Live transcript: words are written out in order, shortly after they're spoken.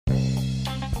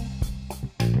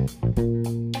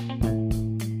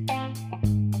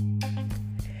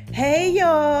Hey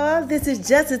y'all, this is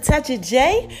Just a Touch of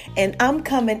J, and I'm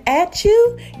coming at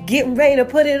you, getting ready to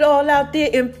put it all out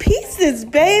there in pieces,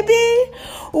 baby.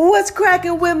 What's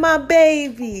cracking with my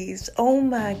babies? Oh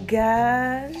my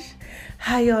gosh,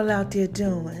 how y'all out there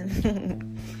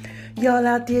doing? Y'all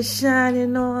out there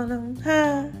shining on them,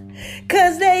 huh?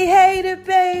 'Cause they hate it,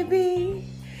 baby,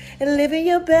 and living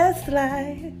your best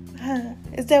life, huh?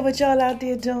 Is that what y'all out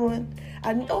there doing?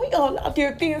 I know y'all out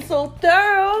there being so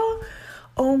thorough.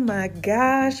 Oh my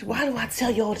gosh, why do I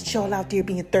tell y'all that y'all out there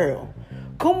being thorough?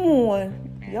 Come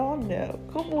on, y'all know.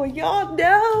 Come on, y'all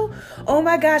know. Oh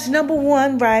my gosh, number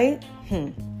one, right?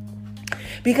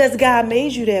 Because God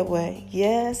made you that way.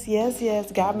 Yes.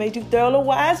 God made you thorough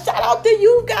wise. Shout out to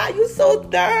you, God. You so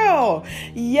thorough.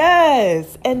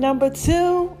 Yes. And number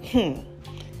two,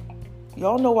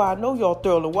 y'all know why I know y'all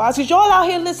thoroughly wise, because y'all out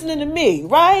here listening to me,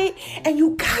 right? And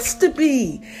you got to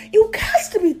be. You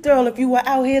got to be thorough if you were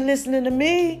out here listening to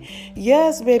me.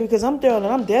 Yes, baby, because I'm thorough and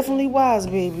I'm definitely wise,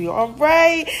 baby. All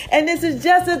right? And this is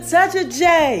Just a Touch of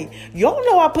J. Y'all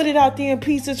know I put it out there in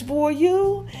pieces for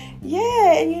you.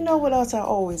 Yeah, and you know what else I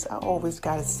always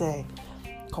got to say?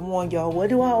 Come on, y'all. What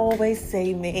do I always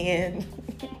say, man?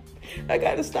 I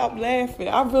got to stop laughing.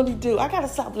 I really do. I got to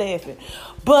stop laughing.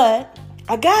 But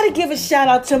I got to give a shout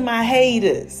out to my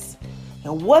haters.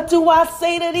 And what do I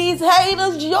say to these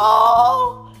haters,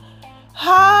 y'all?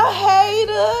 Hi,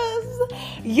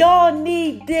 haters. Y'all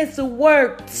need this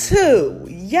work too.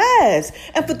 Yes.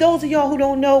 And for those of y'all who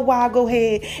don't know why I go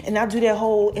ahead and I do that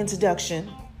whole introduction,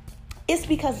 it's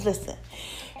because, listen,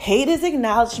 haters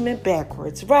acknowledgement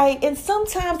backwards, right? And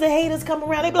sometimes the haters come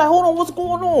around, they be like, hold on, what's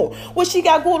going on? What she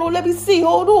got going on? Let me see,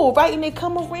 hold on, right? And they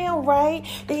come around, right?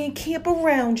 They encamp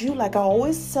around you, like I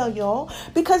always tell y'all,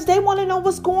 because they want to know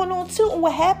what's going on too. And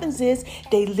what happens is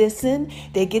they listen,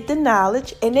 they get the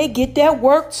knowledge, and they get that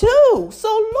work too.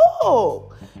 So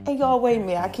look. And y'all, wait a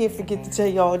minute, I can't forget to tell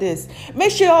y'all this.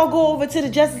 Make sure y'all go over to the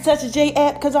Just a Touch of J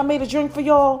app, because I made a drink for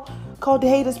y'all called the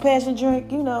Haters Passion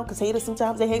Drink, you know, because haters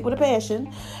sometimes they hate with a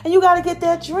passion. And you got to get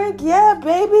that drink. Yeah,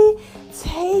 baby.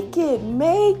 Take it.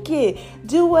 Make it.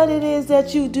 Do what it is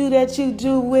that you do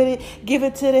with it. Give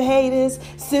it to the haters.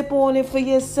 Sip on it for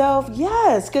yourself.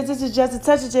 Yes, because this is Just a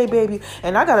Touch of J, baby.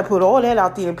 And I got to put all that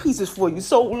out there in pieces for you.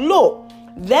 So look.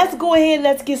 Let's go ahead.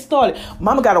 Let's get started.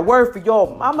 Mama got a word for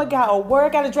y'all. Mama got a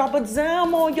word. Got to drop a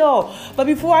dime on y'all. But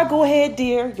before I go ahead,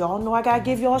 dear, y'all know I got to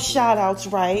give y'all shout outs,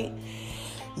 right?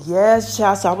 Yes,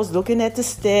 child. So I was looking at the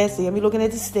stats. They had me looking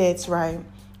at the stats, right?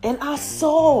 And I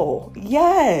saw,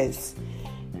 yes,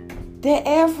 that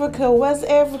Africa, West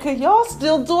Africa, y'all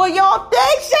still doing y'all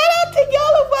thing. Shout out to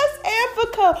y'all in West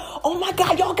Africa. Oh my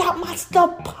God, y'all got my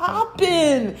stuff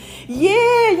popping.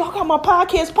 Yeah, y'all got my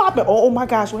podcast popping. Oh my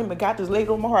gosh, wait a minute, got this laid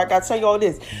on my heart. I gotta tell y'all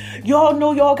this. Y'all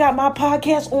know y'all got my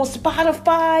podcast on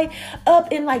Spotify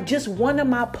up in like just one of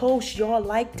my posts. Y'all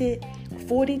liked it.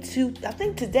 42, I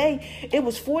think today it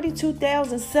was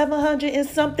 42,700 and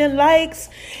something likes.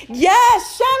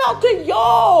 Yes, shout out to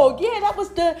y'all. Yeah, that was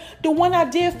the one I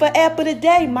did for app of the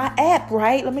day, my app,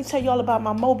 right? Let me tell y'all about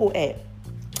my mobile app.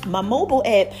 My mobile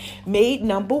app made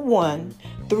number one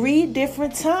 3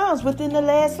 different times within the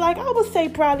last, like, I would say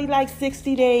probably like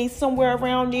 60 days, somewhere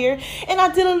around there. And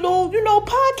I did a little,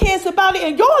 podcast about it,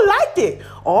 and y'all liked it.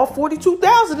 All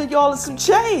 42,000 of y'all is some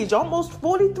change, almost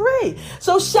 43.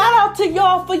 So shout out to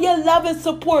y'all for your love and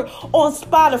support on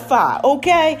Spotify,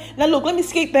 okay? Now look, let me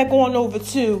skate back on over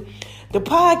to the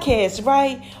podcast,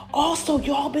 right? Also,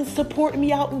 y'all been supporting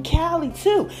me out in Cali,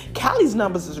 too. Cali's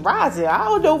numbers is rising. I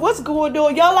don't know what's going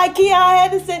on. Y'all like Keon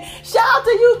Henderson? Shout out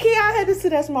to you, Keon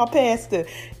Henderson. That's my pastor.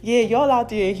 Yeah, y'all out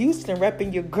there in Houston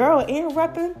repping your girl and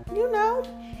repping,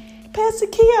 Pastor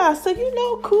Keon.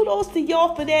 So, kudos to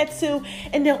y'all for that, too.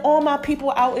 And then all my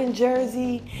people out in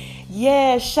Jersey.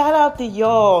 Yeah, shout out to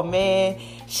y'all, man.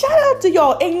 Shout out to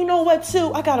y'all. And you know what,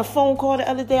 too? I got a phone call the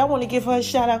other day. I want to give her a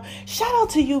shout out. Shout out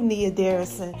to you, Nia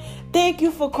Darrison. Thank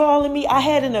you for calling me. I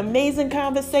had an amazing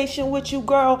conversation with you,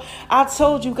 girl. I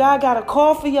told you, God got a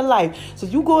call for your life. So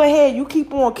you go ahead. You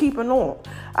keep on keeping on. All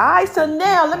right, so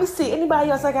now let me see.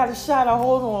 Anybody else I got a shout out?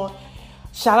 Hold on.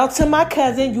 Shout out to my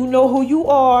cousin. You know who you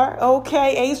are.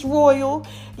 Okay, Ace Royal.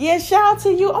 Yeah, shout out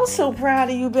to you. I'm so proud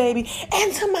of you, baby.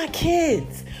 And to my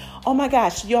kids. Oh, my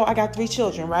gosh. Yo, I got 3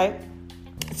 children, right?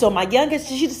 So my youngest,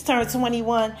 she just turned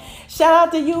 21. Shout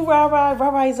out to you, Rara.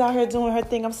 Rara is out here doing her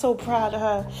thing. I'm so proud of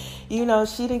her.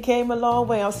 She done came a long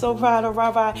way. I'm so proud of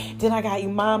Rara. Then I got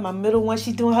Iman, my middle one.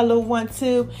 She doing her little one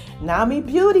too. Nami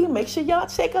Beauty. Make sure y'all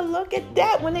take a look at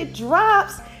that when it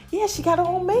drops. Yeah, she got her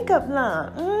own makeup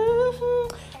line.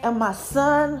 And my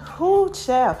son, who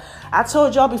child? I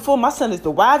told y'all before, my son is the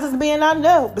wisest man I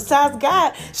know, besides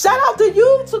God. Shout out to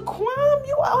you, to Kwame.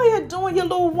 You out here doing your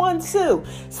little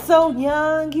 1-2. So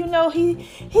young,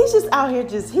 he's just out here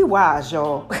he wise,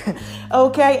 y'all.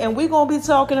 Okay, and we're going to be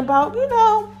talking about,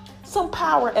 some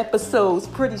power episodes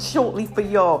pretty shortly for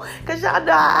y'all. Because y'all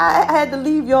know I had to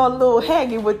leave y'all a little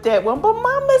hanging with that one. But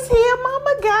Mama's here.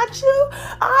 Mama got you.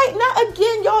 All right, now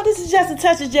again, y'all, this is just a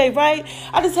touch of J, right?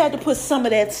 I just had to put some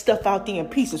of that stuff out there in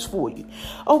pieces for you.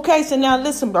 Okay, so now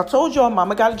listen, I told y'all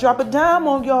Mama got to drop a dime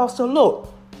on y'all. So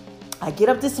look, I get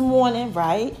up this morning,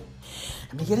 right?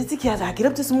 Let me get it together. I get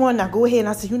up this morning. I go ahead and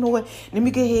I say, you know what? Let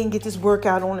me go ahead and get this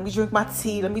workout on. Let me drink my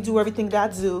tea. Let me do everything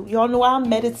that I do. Y'all know I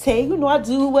meditate. I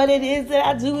do what it is that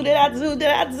I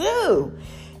do.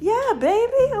 Yeah,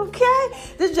 baby. Okay.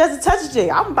 This is just a touch of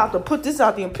J. I'm about to put this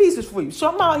out there in pieces for you. So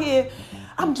I'm out here.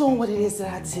 I'm doing what it is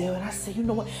that I do. And I say, you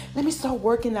know what? Let me start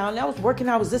working out. And I was working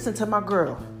out. I was listening to my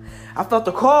girl. I felt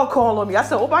the call on me. I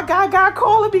said, oh my God, God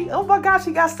calling me. Oh my God,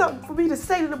 she got something for me to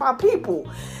say to my people.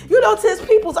 To his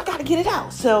peoples, I got to get it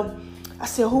out. So I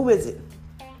said, who is it?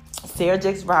 Sarah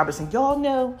Jakes Robertson. Y'all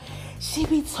know she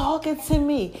be talking to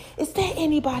me. Is there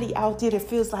anybody out there that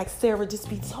feels like Sarah just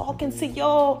be talking to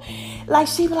y'all? Like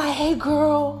she be like, hey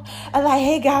girl. And like,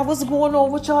 hey God, what's going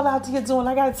on? What y'all out there doing?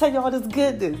 I got to tell y'all this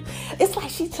goodness. It's like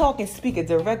she talking, speaking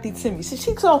directly to me. So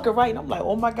she talking right. And I'm like,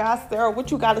 oh my God, Sarah,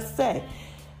 what you got to say?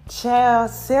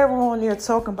 Child, Sarah on there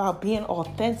talking about being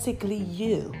authentically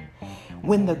you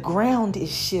when the ground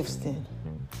is shifting.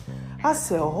 I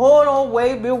said, hold on,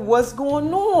 wait a minute, what's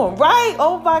going on, right?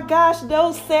 Oh my gosh,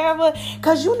 no, Sarah.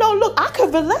 Because, look, I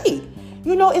could relate.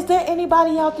 Is there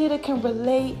anybody out there that can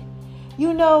relate?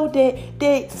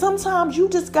 That sometimes you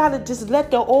just got to just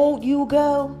let the old you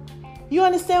go. You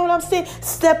understand what I'm saying?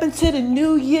 Step into the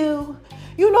new you,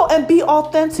 and be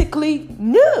authentically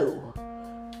new.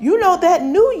 That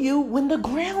new you when the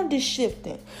ground is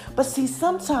shifting. But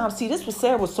sometimes, this is what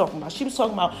Sarah was talking about. She was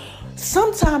talking about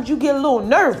sometimes you get a little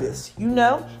nervous,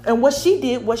 And what she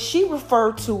did was she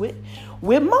referred to it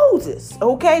with Moses.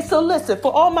 Okay, so listen,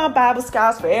 for all my Bible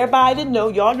scholars, for everybody to know,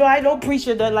 y'all know I don't preach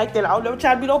it like that. I don't never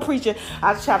try to be no preacher.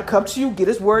 I just try to come to you, get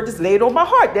his word that's laid on my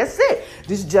heart. That's it.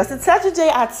 This is just a touch of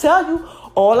J. I tell you,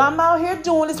 all I'm out here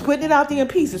doing is putting it out there in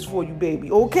pieces for you,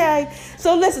 baby. Okay,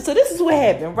 so listen, so this is what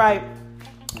happened, right?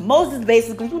 Moses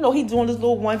basically, he doing this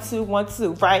little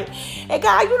 1-2, right? And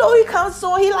God, he comes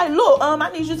on, he like, look, I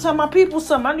need you to tell my people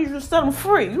something. I need you to set them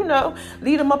free,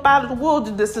 lead them up out of the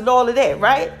wilderness and all of that,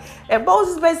 right? And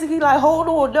Moses basically like, hold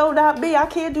on, no, not me. I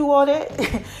can't do all that.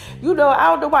 I don't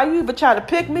know why you even try to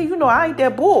pick me. I ain't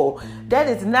that bull. That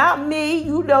is not me.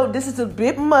 This is a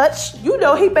bit much.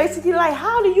 He basically like,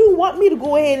 how do you want me to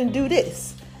go ahead and do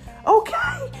this?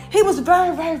 Okay. He was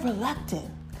very, very reluctant.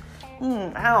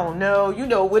 I don't know,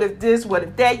 what if this, what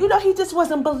if that? He just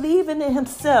wasn't believing in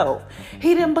himself.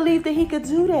 He didn't believe that he could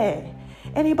do that.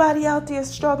 Anybody out there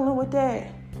struggling with that?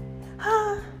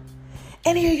 Huh?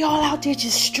 Any of y'all out there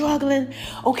just struggling?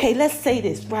 Okay, let's say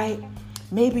this, right?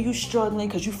 Maybe you struggling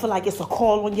because you feel like it's a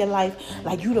call on your life,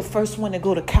 like you the first one to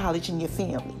go to college in your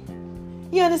family.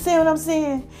 You understand what I'm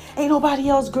saying? Ain't nobody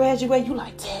else graduate. You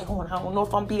like, dang on, I don't know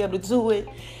if I'm be able to do it.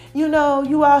 You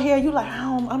out here, you like,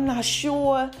 I'm not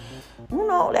sure.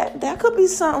 That could be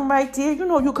something right there.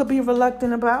 You could be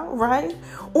reluctant about, right?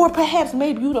 Or perhaps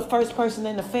maybe you the first person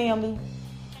in the family.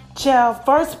 Child,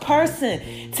 first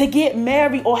person to get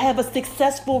married or have a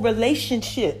successful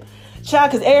relationship.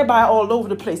 Child, because everybody all over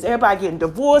the place. Everybody getting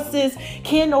divorces.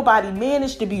 Can't nobody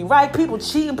manage to be right. People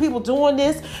cheating, people doing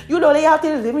this. They out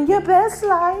there living your best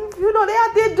life. They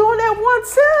out there doing that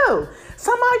 1-2.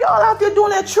 Some of y'all out there doing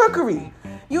that trickery.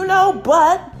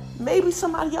 But maybe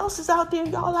somebody else is out there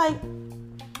and y'all like,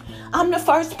 I'm the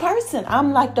first person.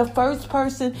 I'm like the first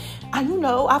person. I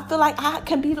feel like I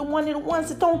can be one of the ones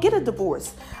that don't get a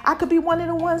divorce. I could be one of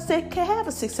the ones that can have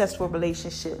a successful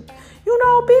relationship.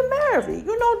 Be married.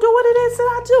 Do what it is that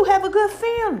I do. Have a good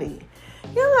family.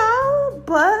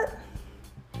 But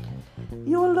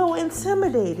you're a little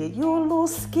intimidated. You're a little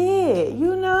scared. A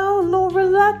little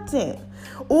reluctant.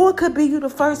 Or it could be you the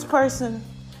first person.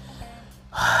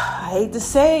 I hate to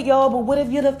say it, y'all, but what if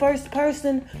you're the first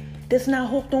person that's not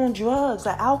hooked on drugs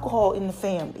or alcohol in the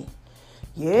family?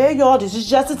 Yeah, y'all, this is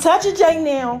just a touch of J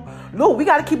now. Look, we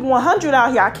got to keep 100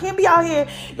 out here. I can't be out here.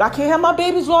 I can't have my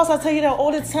babies lost. I tell you that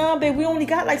all the time, babe. We only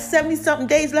got like 70-something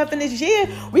days left in this year.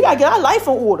 We got to get our life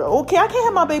in order, okay? I can't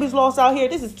have my babies lost out here.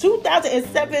 This is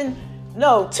 2007.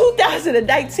 No,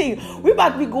 2019. We're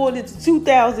about to be going into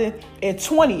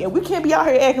 2020, and we can't be out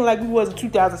here acting like we was in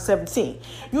 2017.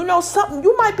 You know something?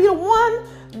 You might be the one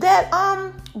that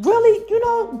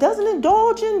really, doesn't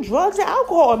indulge in drugs and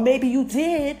alcohol. Maybe you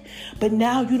did, but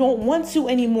now you don't want to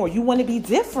anymore. You want to be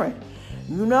different,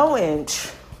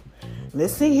 and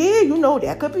listen here,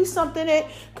 that could be something that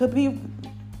could be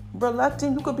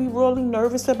reluctant. You could be really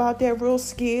nervous about that, real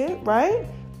scared, right?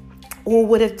 Or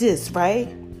what if this, right?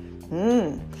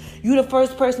 You the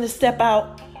first person to step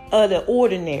out of the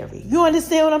ordinary. You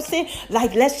understand what I'm saying?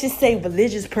 Like, let's just say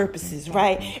religious purposes,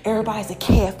 right? Everybody's a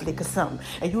Catholic or something.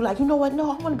 And you're like, you know what?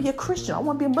 No, I want to be a Christian. I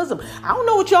want to be a Muslim. I don't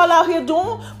know what y'all out here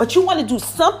doing, but you want to do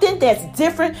something that's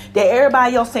different that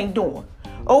everybody else ain't doing.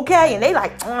 Okay? And they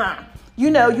like, you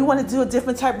want to do a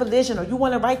different type of religion, or you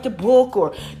want to write the book,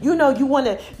 or, you want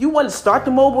to start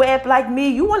the mobile app like me.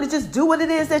 You want to just do what it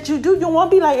is that you do. You don't want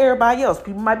to be like everybody else.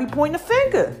 People might be pointing a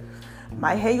finger.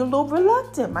 Might have you a little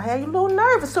reluctant. Might have you a little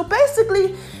nervous. So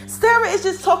basically, Sarah is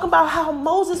just talking about how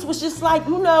Moses was just like, I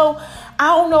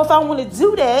don't know if I want to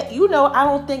do that. I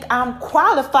don't think I'm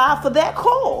qualified for that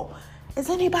call. Is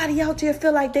anybody out there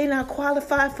feel like they not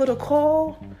qualified for the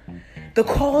call? The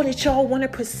call that y'all want to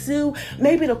pursue?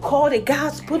 Maybe the call that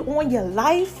God's put on your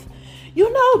life?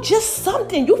 Just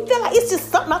something. You feel like it's just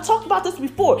something. I talked about this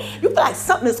before. You feel like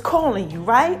something is calling you,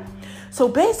 right? So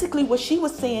basically what she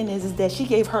was saying is that she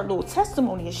gave her little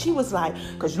testimony, and she was like,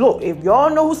 because look, if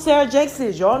y'all know who Sarah Jakes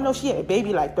is, y'all know she had a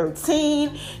baby like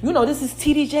 13. This is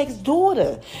T.D. Jakes'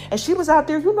 daughter. And she was out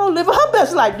there, living her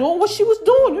best life, doing what she was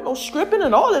doing, stripping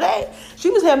and all of that. She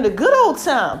was having a good old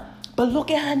time. But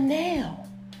look at her now.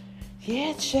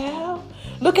 Yeah, child.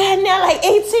 Look at her now, like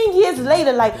 18 years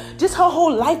later, like just her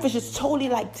whole life is just totally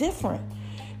like different.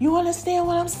 You understand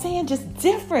what I'm saying? Just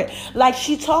different. Like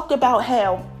she talked about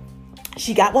how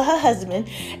she got with her husband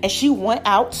and she went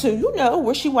out to,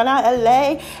 where she went out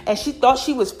LA, and she thought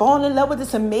she was falling in love with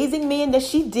this amazing man that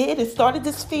she did and started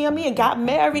this family and got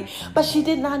married. But she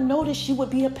did not know that she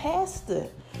would be a pastor.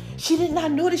 She did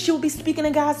not know that she would be speaking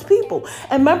to God's people.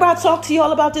 And remember I talked to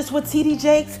y'all about this with T.D.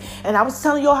 Jakes, and I was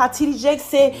telling y'all how T.D. Jakes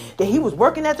said that he was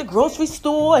working at the grocery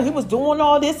store and he was doing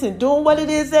all this and doing what it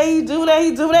is that he do.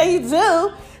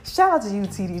 Shout out to you,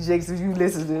 T.D. Jakes, if you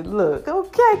listen to it. Look,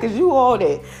 okay, because you all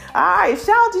that. All right,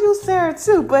 shout out to you, Sarah,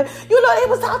 too. But, they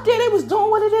was out there. They was doing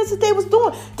what it is that they was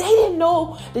doing. They didn't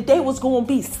know that they was going to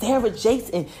be Sarah Jakes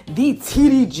and the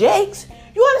T.D. Jakes.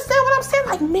 You understand what I'm saying?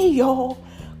 Like me, y'all.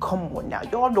 Come on now.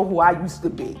 Y'all know who I used to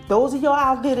be. Those of y'all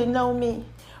out there that know me.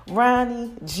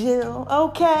 Ronnie, Jill,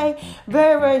 okay.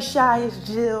 Very, very shy as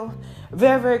Jill.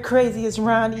 Very, very crazy as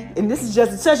Ronnie. And this is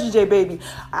just a touch of J, baby.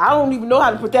 I don't even know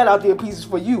how to put that out there pieces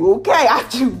for you, okay? I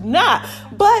do not.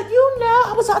 But,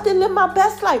 I was out there living my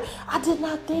best life. I did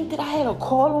not think that I had a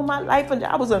call on my life and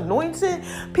that I was anointed.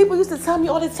 People used to tell me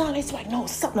all the time, they'd be like, no,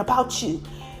 something about you.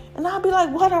 And I'd be like,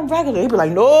 what? I'm regular. They'd be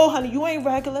like, no, honey, you ain't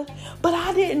regular. But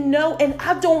I didn't know, and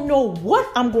I don't know what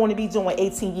I'm going to be doing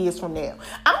 18 years from now.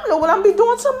 I don't know what I'm going to be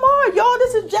doing tomorrow. Y'all,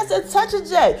 this is just a touch of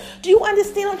J. Do you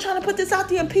understand? I'm trying to put this out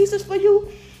there in pieces for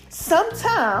you.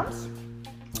 Sometimes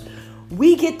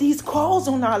we get these calls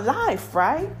on our life,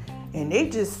 right? And they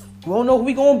just won't know who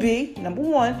we're going to be, number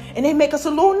one. And they make us a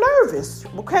little nervous,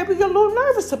 okay? We get a little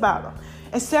nervous about them.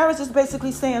 And Sarah's just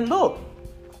basically saying, look,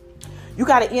 you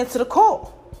got to answer the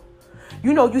call.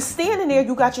 You standing there,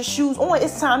 you got your shoes on.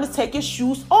 It's time to take your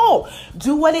shoes off.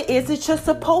 Do what it is that you're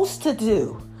supposed to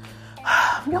do.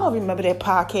 Y'all remember that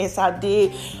podcast I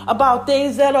did about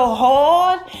things that are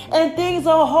hard? And things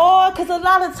are hard because a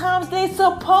lot of times they're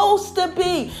supposed to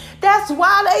be. That's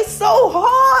why they so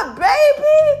hard,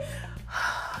 baby.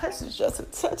 This is just a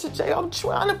touch of J. I'm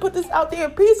trying to put this out there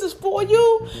in pieces for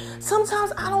you.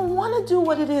 Sometimes I don't want to do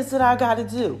what it is that I got to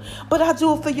do. But I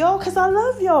do it for y'all because I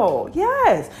love y'all.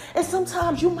 Yes. And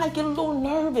sometimes you might get a little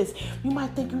nervous. You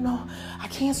might think, I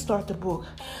can't start the book.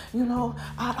 I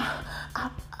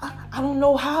don't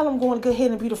know how I'm going to go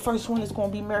ahead and be the first one that's going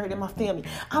to be married in my family.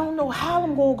 I don't know how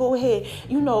I'm going to go ahead,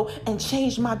 and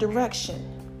change my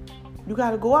direction. You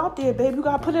got to go out there, baby. You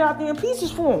got to put it out there in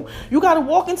pieces for them. You got to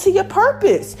walk into your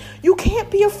purpose. You can't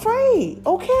be afraid,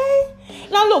 okay?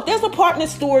 Now, look, there's a part in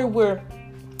this story where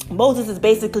Moses is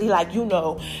basically like,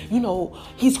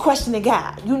 he's questioning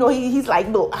God. He's like,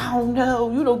 look, I don't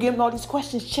know. Giving all these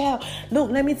questions, child. Look,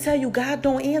 let me tell you, God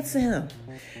don't answer him.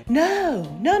 No.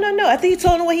 I think he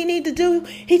told him what he needed to do.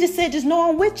 He just said, just know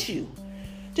I'm with you.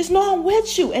 Just know I'm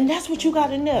with you. And that's what you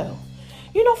got to know.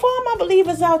 For all my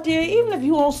believers out there, even if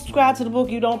you don't subscribe to the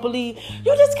book, you don't believe,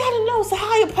 you just got to know it's a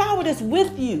higher power that's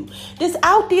with you, that's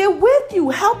out there with you,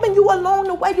 helping you along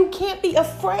the way. You can't be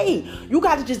afraid. You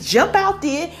got to just jump out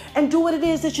there and do what it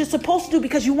is that you're supposed to do,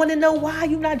 because you want to know why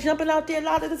you're not jumping out there a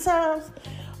lot of the times.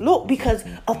 Look, because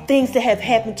of things that have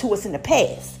happened to us in the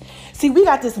past. See, we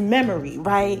got this memory,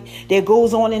 right, that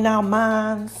goes on in our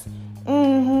minds.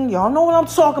 Y'all know what I'm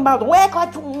talking about. Don't act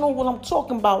like you don't know what I'm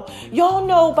talking about. Y'all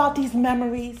know about these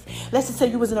memories. Let's just say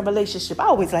you was in a relationship. I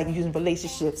always like using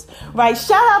relationships, right?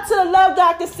 Shout out to the Love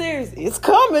Doctor series. It's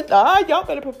coming. Y'all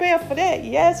better prepare for that.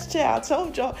 Yes, child. I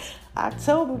told y'all.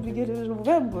 October, beginning of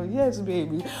November. Yes,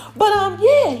 baby. But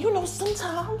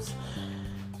sometimes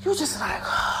you're just like,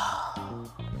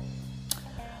 I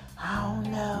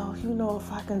don't know.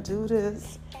 If I can do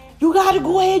this. You got to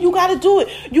go ahead. You got to do it.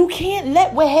 You can't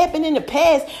let what happened in the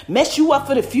past mess you up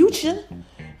for the future.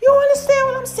 You understand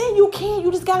what I'm saying? You can't.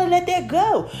 You just got to let that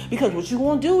go. Because what you're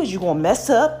going to do is you're going to mess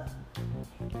up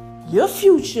your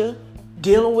future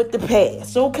dealing with the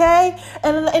past, okay?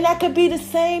 And that could be the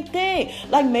same thing.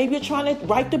 Like maybe you're trying to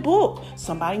write the book.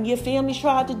 Somebody in your family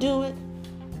tried to do it,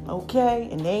 okay?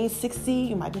 And they ain't succeed.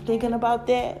 You might be thinking about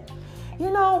that.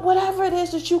 Whatever it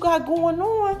is that you got going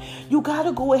on, you got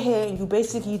to go ahead and you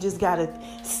basically just got to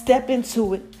step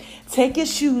into it. Take your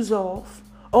shoes off.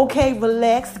 Okay,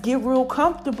 relax, get real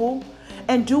comfortable,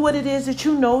 and do what it is that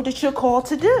you know that you're called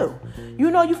to do. You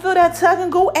feel that tug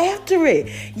and go after it.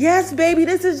 Yes, baby,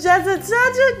 this is just a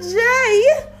touch of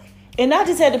J. And I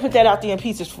just had to put that out there in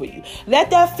pieces for you. Let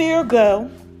that fear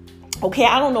go. Okay,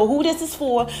 I don't know who this is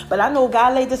for, but I know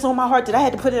God laid this on my heart that I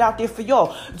had to put it out there for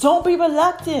y'all. Don't be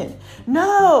reluctant.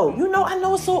 No, I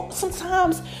know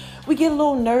sometimes we get a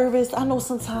little nervous. I know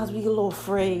sometimes we get a little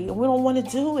afraid and we don't want to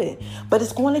do it, but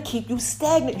it's going to keep you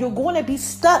stagnant. You're going to be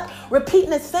stuck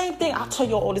repeating the same thing. I tell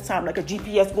you all the time, like a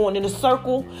GPS going in a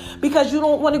circle, because you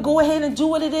don't want to go ahead and do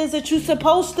what it is that you're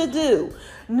supposed to do.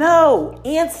 No,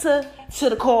 answer to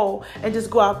the call and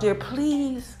just go out there,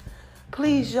 please.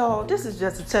 Please, y'all, this is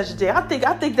just a touch of day. I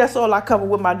think that's all I cover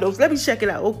with my notes. Let me check it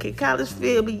out. Okay, college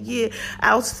family, yeah,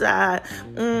 outside.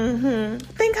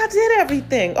 Think I did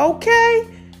everything, okay?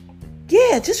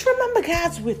 Yeah, just remember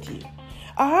God's with you.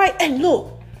 All right? And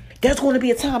look, there's going to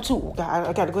be a time, too.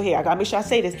 I got to go ahead. I got to make sure I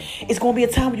say this. It's going to be a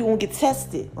time when you're going to get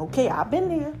tested, okay? I've been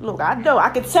there. Look, I know. I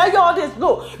can tell y'all this.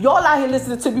 Look, y'all out here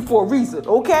listening to me for a reason,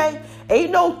 okay?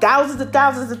 Ain't no thousands and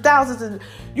thousands and thousands and,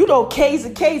 K's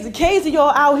and K's and K's of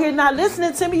y'all out here not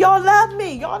listening to me. Y'all love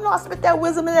me. Y'all know I spent that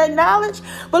wisdom and that knowledge.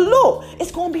 But look,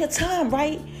 it's going to be a time,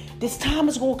 right? This time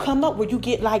is going to come up where you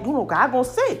get like, God going to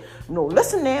say,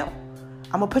 listen now.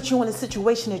 I'm going to put you in a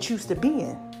situation that you used to be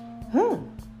in.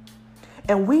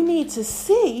 And we need to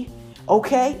see,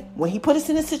 okay, when he put us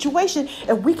in a situation,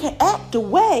 and we can act the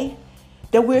way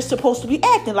that we're supposed to be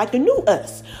acting, like the new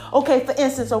us. Okay, for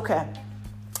instance,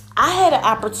 I had an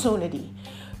opportunity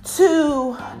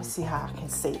to, let me see how I can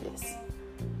say this,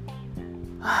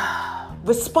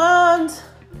 respond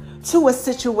to a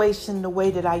situation the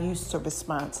way that I used to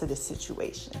respond to this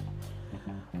situation.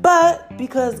 But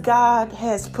because God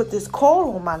has put this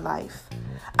call on my life,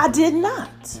 I did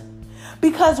not.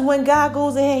 Because when God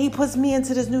goes ahead, he puts me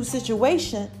into this new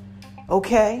situation,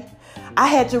 okay, I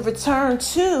had to return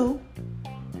to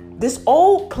this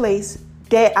old place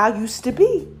that I used to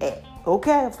be at.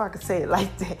 Okay, if I could say it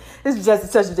like that. This is just a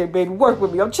touch of day, baby. Work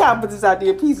with me. I'm trying to put this out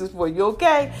there in pieces for you,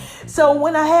 okay? So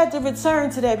when I had to return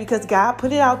to that, because God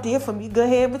put it out there for me, go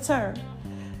ahead and return.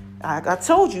 I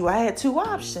told you I had two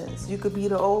options. You could be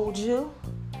the old you,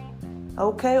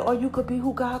 okay? Or you could be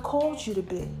who God called you to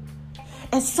be.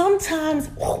 And sometimes,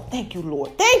 thank you,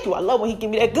 Lord. Thank you. I love when he give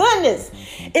me that goodness.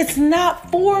 It's not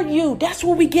for you. That's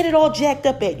where we get it all jacked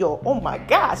up at, y'all. Oh, my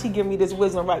gosh. He give me this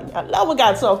wisdom right now. I love when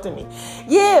God talks to me.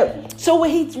 Yeah. So what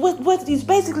he's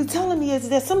basically telling me is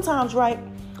that sometimes, right,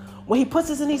 when he puts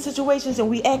us in these situations and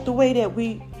we act the way that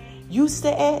we used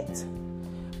to act,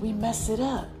 we mess it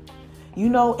up.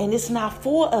 And it's not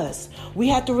for us. We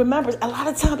have to remember, a lot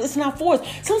of times it's not for us.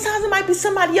 Sometimes it might be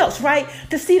somebody else, right?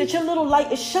 To see that your little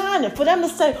light is shining. For them to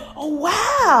say, oh,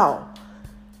 wow,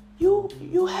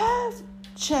 you have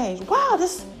changed. Wow,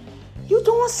 you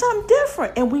doing something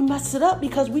different. And we mess it up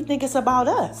because we think it's about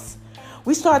us.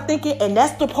 We start thinking, and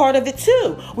that's the part of it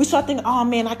too. We start thinking, oh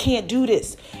man, I can't do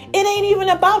this. It ain't even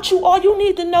about you. All you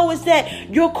need to know is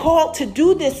that you're called to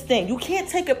do this thing. You can't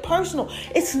take it personal.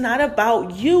 It's not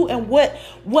about you and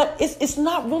it's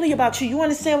not really about you. You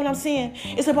understand what I'm saying?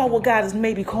 It's about what God is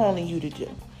maybe calling you to do.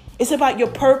 It's about your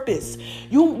purpose.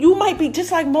 You might be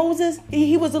just like Moses.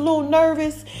 He was a little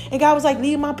nervous and God was like,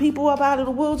 lead my people up out of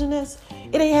the wilderness.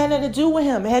 It ain't had nothing to do with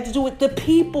him. It had to do with the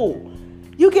people.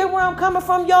 You get where I'm coming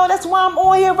from, y'all? That's why I'm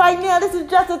on here right now. This is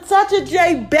Just a Touch of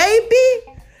J,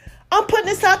 baby. I'm putting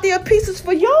this out there in pieces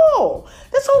for y'all.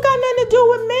 This don't got nothing to do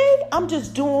with me. I'm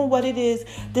just doing what it is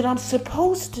that I'm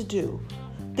supposed to do.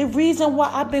 The reason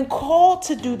why I've been called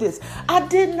to do this. I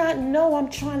did not know, I'm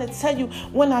trying to tell you,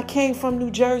 when I came from New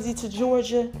Jersey to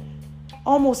Georgia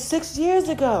almost 6 years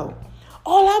ago.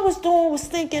 All I was doing was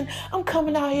thinking, I'm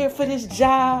coming out here for this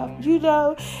job,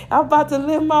 I'm about to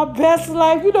live my best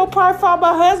life, probably find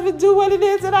my husband, do what it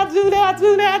is that I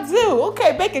do.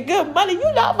 Okay, making good money,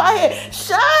 I'm out here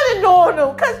shining on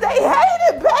them because they hate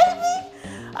it, baby.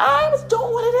 I was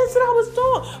doing what it is that I was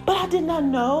doing, but I did not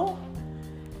know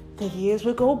the years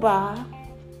would go by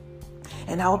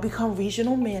and I would become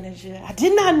regional manager. I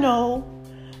did not know,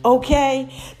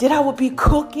 that I would be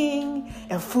cooking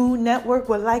and Food Network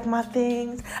would like my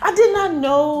things. I did not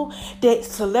know that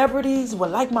celebrities would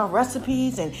like my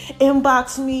recipes and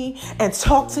inbox me and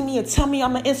talk to me and tell me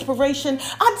I'm an inspiration.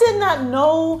 I did not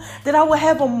know that I would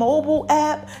have a mobile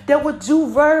app that would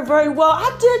do very, very well.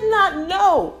 I did not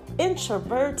know.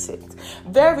 Introverted,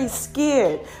 very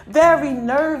scared, very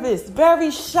nervous, very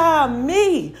shy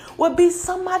me would be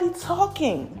somebody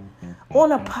talking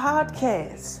on a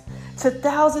podcast to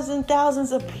thousands and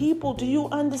thousands of people. Do you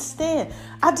understand?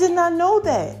 I did not know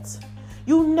that.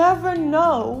 You never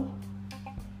know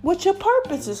what your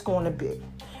purpose is going to be.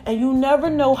 And you never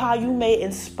know how you may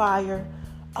inspire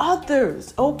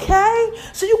others, okay?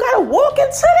 So you got to walk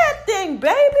into that thing,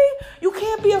 baby. You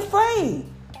can't be afraid.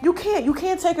 You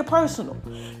can't take it personal.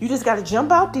 You just got to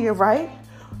jump out there, right?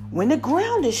 When the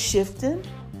ground is shifting,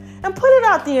 and put it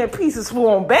out there in pieces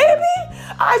for them, baby.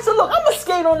 All right, so look, I'm going to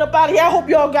skate on up out of here. I hope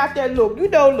y'all got that look.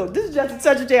 Look, this is Just a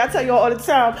Touch of J. I tell y'all all the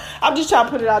time, I'm just trying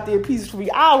to put it out there in pieces for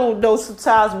me. I don't know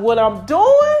sometimes what I'm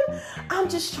doing. I'm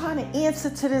just trying to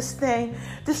answer to this thing,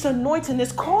 this anointing,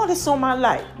 this call that's on my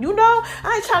life. I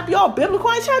ain't trying to be all biblical.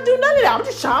 I ain't trying to do none of that. I'm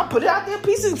just trying to put it out there in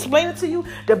pieces, explain it to you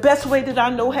the best way that I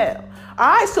know how.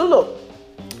 All right, so look,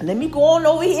 let me go on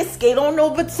over here, skate on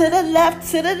over to the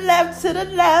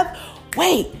left.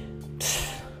 Wait.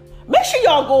 Make sure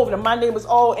y'all go over to My Name Is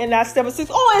All N976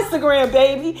 on Instagram,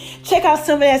 baby. Check out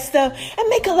some of that stuff. And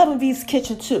make a Love and V's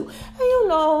Kitchen, too.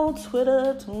 And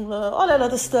Twitter, all that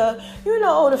other stuff. The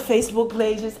Facebook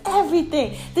pages,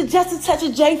 everything. The Just a Touch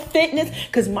of J Fitness.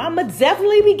 Because Mama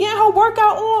definitely began her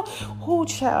workout on. Oh,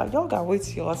 child. Y'all got to wait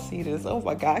till y'all see this. Oh,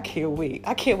 my God. I can't wait.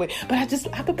 But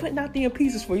I've been putting out there in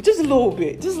pieces for you. Just a little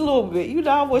bit.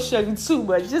 I won't show you too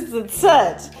much. Just a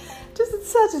touch. Just a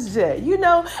touch of J,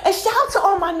 And shout out to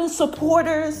all my new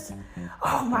supporters.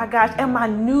 Oh, my gosh. And my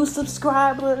new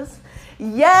subscribers.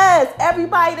 Yes.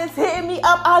 Everybody that's hitting me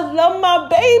up. I love my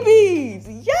babies.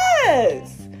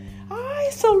 Yes. All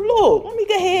right. So, look. Let me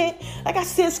go ahead. Like I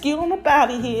said, skate on up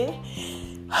out of here.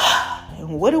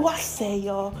 And what do I say,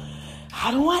 y'all?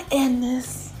 How do I end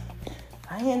this?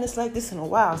 I ain't end this like this in a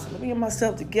while. So, let me get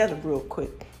myself together real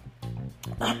quick.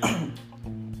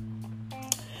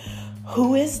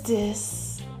 Who is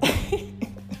this?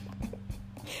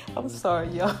 I'm sorry,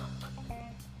 y'all.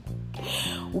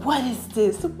 What is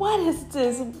this?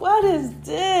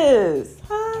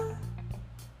 Huh?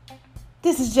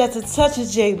 This is Just a Touch of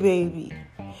J, baby.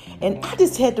 And I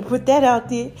just had to put that out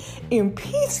there in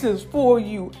pieces for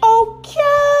you.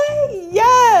 Okay?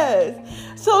 Yes.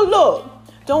 So look,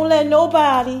 don't let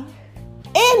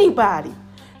anybody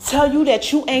tell you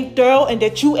that you ain't thorough and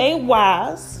that you ain't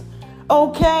wise.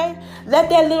 Okay? Let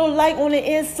that little light on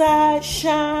the inside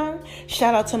shine.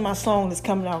 Shout out to my song that's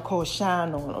coming out called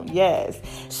Shine On Them. Yes.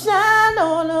 Shine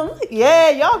on them.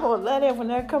 Yeah, y'all gonna love that when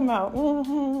that come out.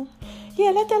 Yeah,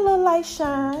 let that little light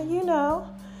shine,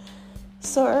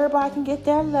 so everybody can get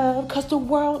that love because the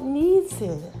world needs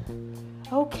it.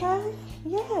 Okay?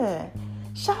 Yeah.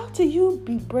 Shout out to you,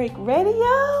 Beat Break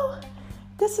Radio.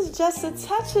 This is Just a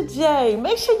Touch of J.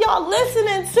 Make sure y'all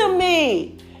listening to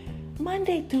me.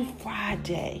 Monday through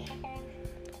Friday,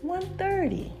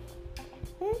 1:30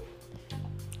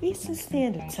 Eastern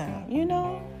Standard Time,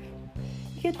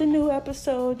 Get the new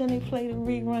episode, then they play the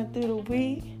rerun through the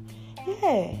week.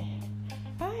 Yeah.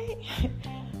 All right.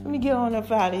 Let me get on up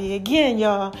out of here again,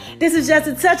 y'all. This is Just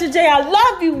a Touch of J. I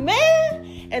love you,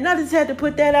 man. And I just had to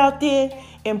put that out there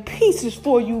in pieces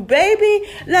for you, baby.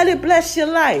 Let it bless your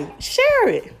life. Share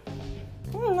it.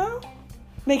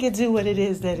 Make it do what it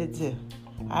is that it do.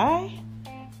 All right?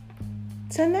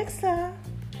 Till next time.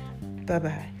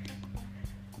 Bye-bye.